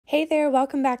Hey there,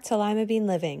 welcome back to Limabean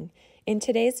Living. In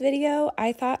today's video,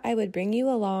 I thought I would bring you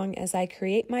along as I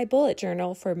create my bullet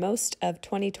journal for most of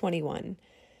 2021.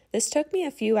 This took me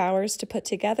a few hours to put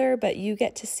together, but you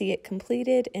get to see it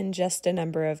completed in just a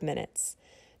number of minutes.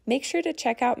 Make sure to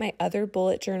check out my other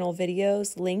bullet journal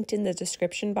videos linked in the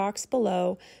description box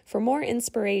below for more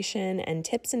inspiration and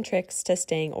tips and tricks to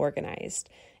staying organized.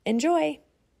 Enjoy!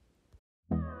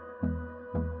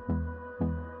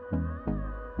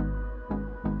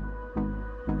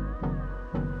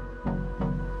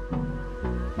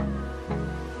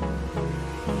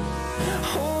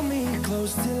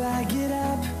 Close till I get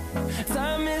up,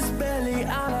 time is barely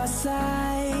on our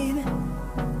side.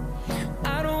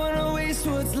 I don't wanna waste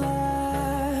what's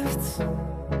left.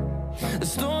 The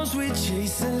storms we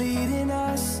chase are leading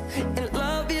us, and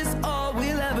love is all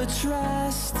we'll ever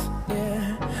trust.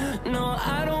 Yeah, no,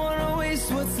 I don't wanna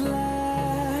waste what's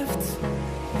left.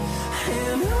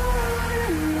 And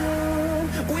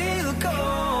on we'll go,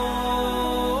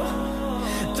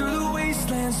 through the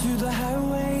wastelands, through the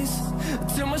highways,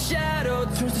 till my shadow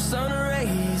turns to sun rays.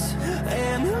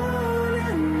 And on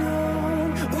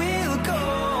we'll go,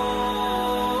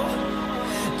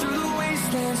 through the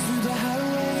wastelands, through the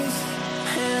highways,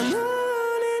 and on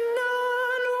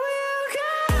we'll go.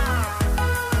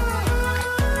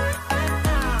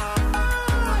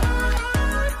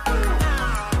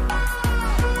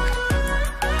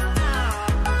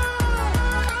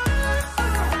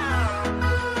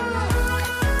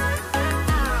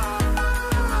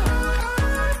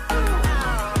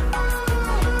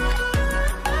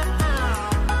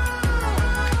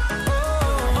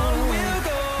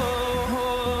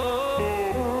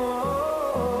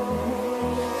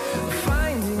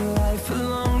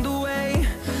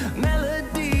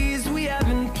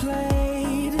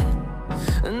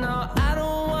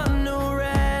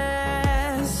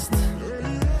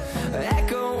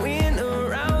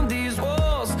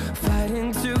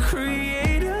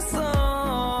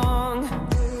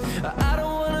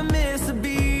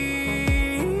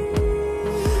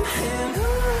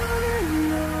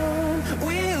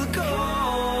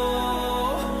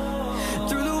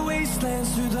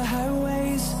 Through the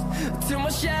highways, till my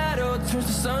shadow turns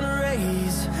to sun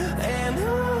rays. And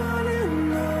on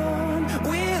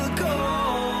we'll go,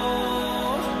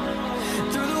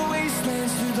 through the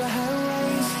wastelands, through the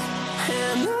highways,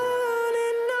 and on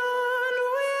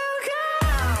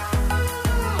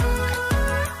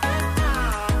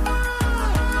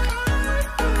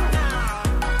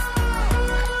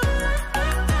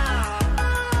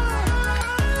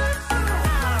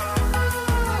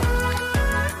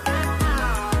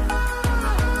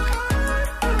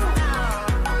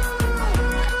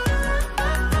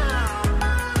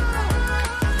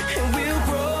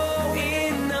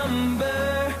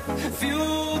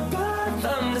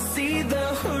we'll see the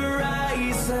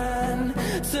horizon,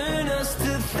 turn us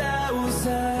to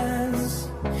thousands,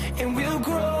 and we'll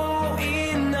grow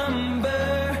in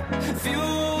number,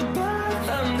 fueled by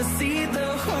them to see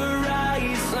the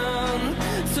horizon,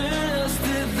 turn us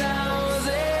to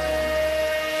thousands,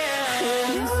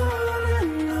 and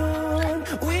on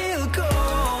we'll go,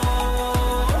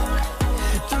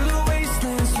 through the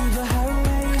wastelands, through the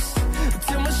highways,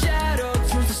 till my shadow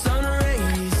turns to sun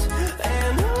rays.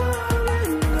 And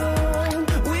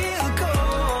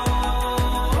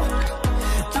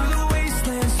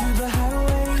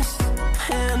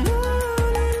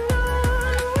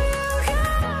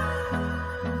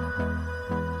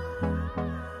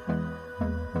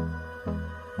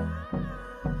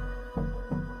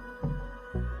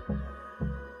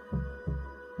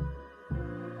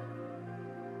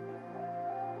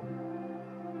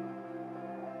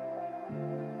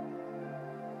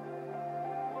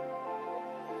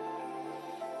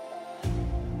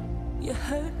you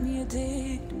hurt me, you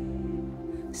did,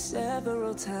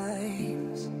 several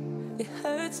times. It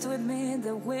hurts to admit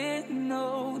that we're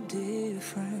no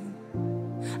different.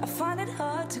 I find it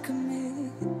hard to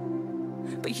commit,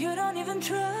 but you don't even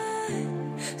try.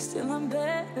 Still I'm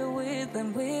better with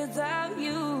than without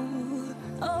you.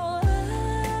 Oh,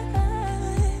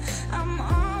 I'm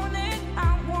on it,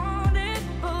 I want it,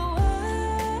 but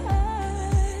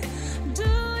why do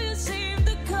you seem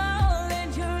to call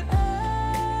in your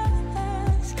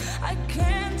eyes? I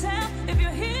can't tell if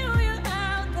you're here or you're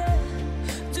out there.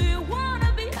 Do you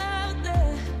wanna be out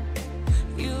there?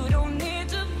 You don't need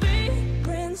to be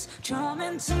Prince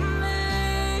Charming to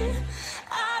me.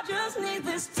 I just need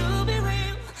this to be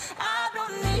real. I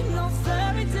don't need no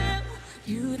fairy tale.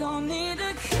 You don't need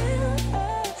a killer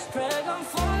pregnant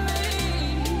for me.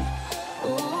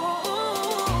 Ooh,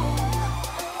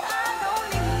 I don't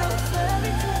need no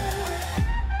fairy tale.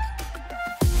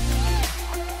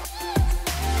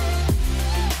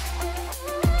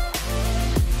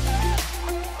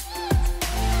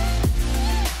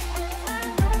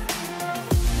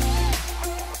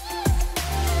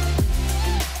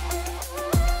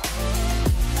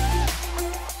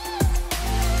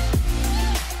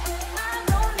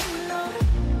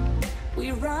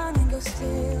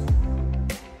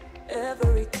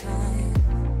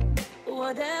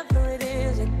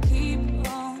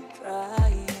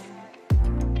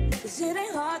 it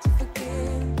ain't hard to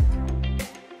forgive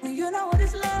when you know what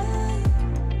it's like.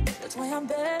 That's why I'm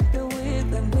better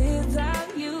with than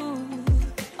without you.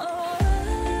 Oh,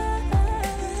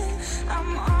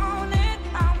 I'm on it,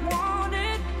 I want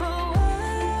it, but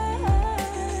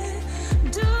why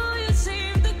do you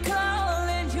seem to call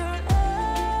it your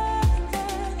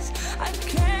eyes? I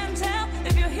can't tell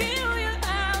if you're here or you're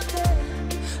out there.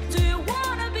 Do you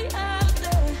wanna be out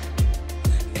there?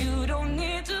 You don't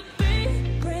need to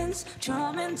be Prince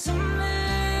Charming to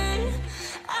me.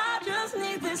 I just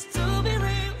need this to be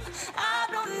real. I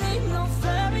don't need no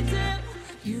fairy tale.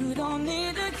 You don't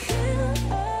need a kill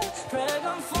a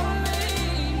dragon for me.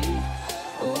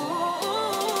 Ooh,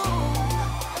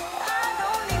 I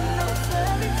don't need no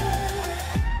fairy tale.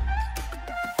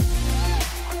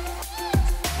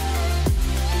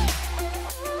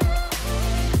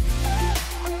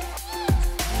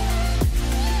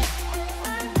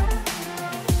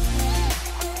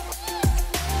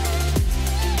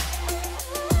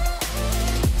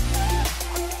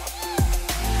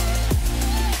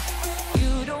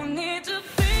 You don't need to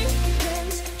be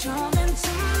Prince Charming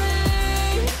to me.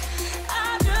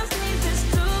 I just need this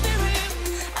to be real.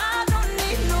 I don't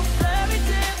need no fairy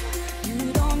tale. You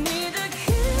don't need a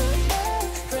killer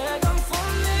dragon for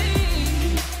me.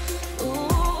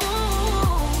 Ooh,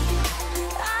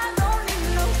 I don't need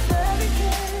no fairy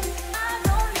tale. I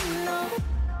don't need no.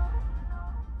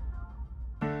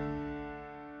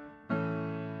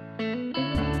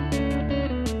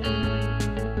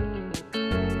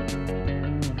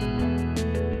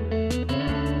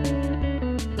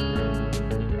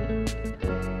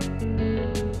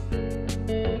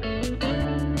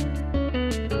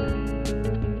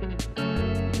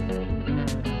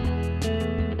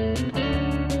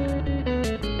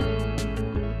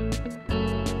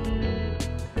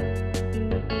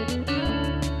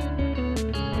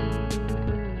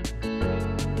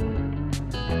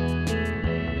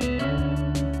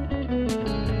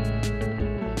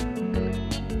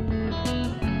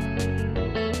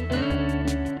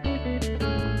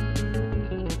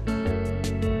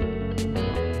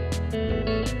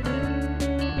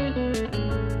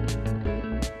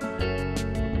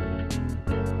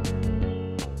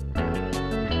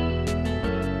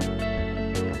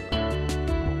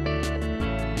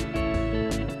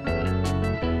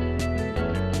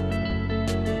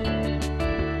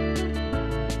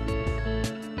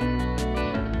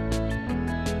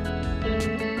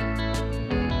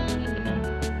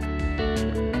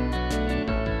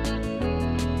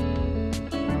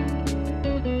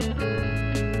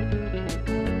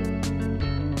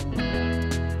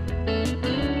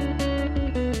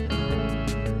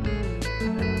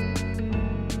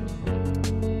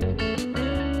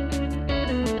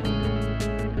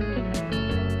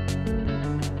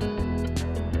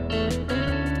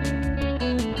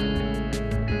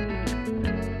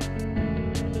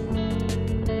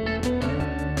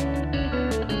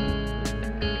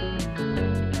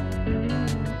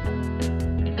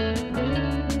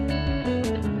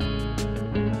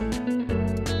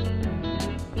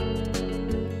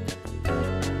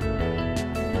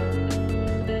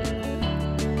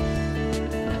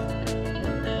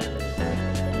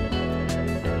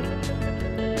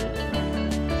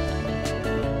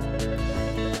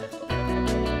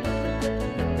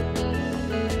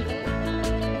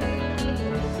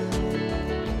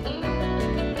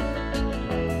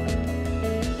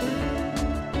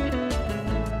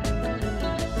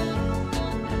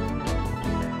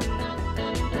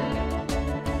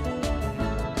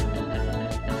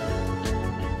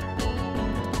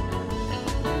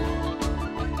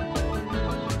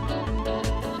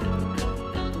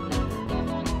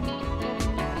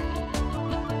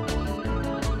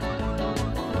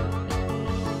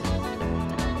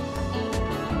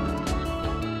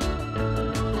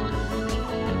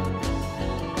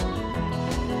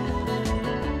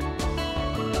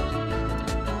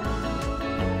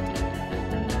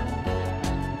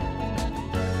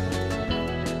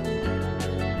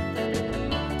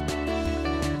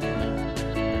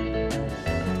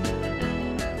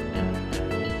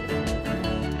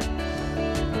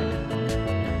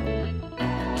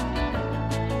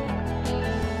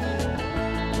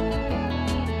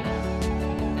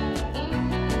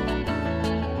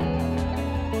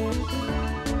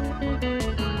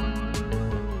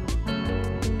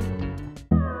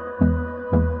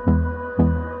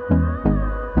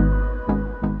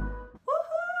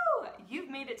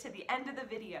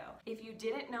 If you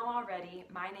didn't know already,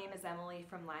 my name is Emily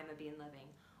from Limabean Living.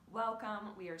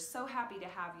 Welcome. We are so happy to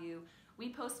have you.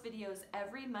 We post videos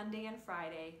every Monday and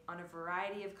Friday on a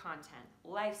variety of content: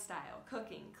 lifestyle,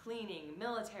 cooking, cleaning,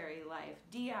 military life,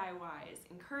 DIYs,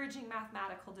 encouraging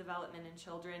mathematical development in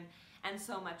children, and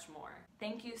so much more.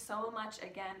 Thank you so much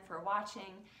again for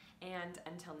watching, and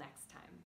until next time.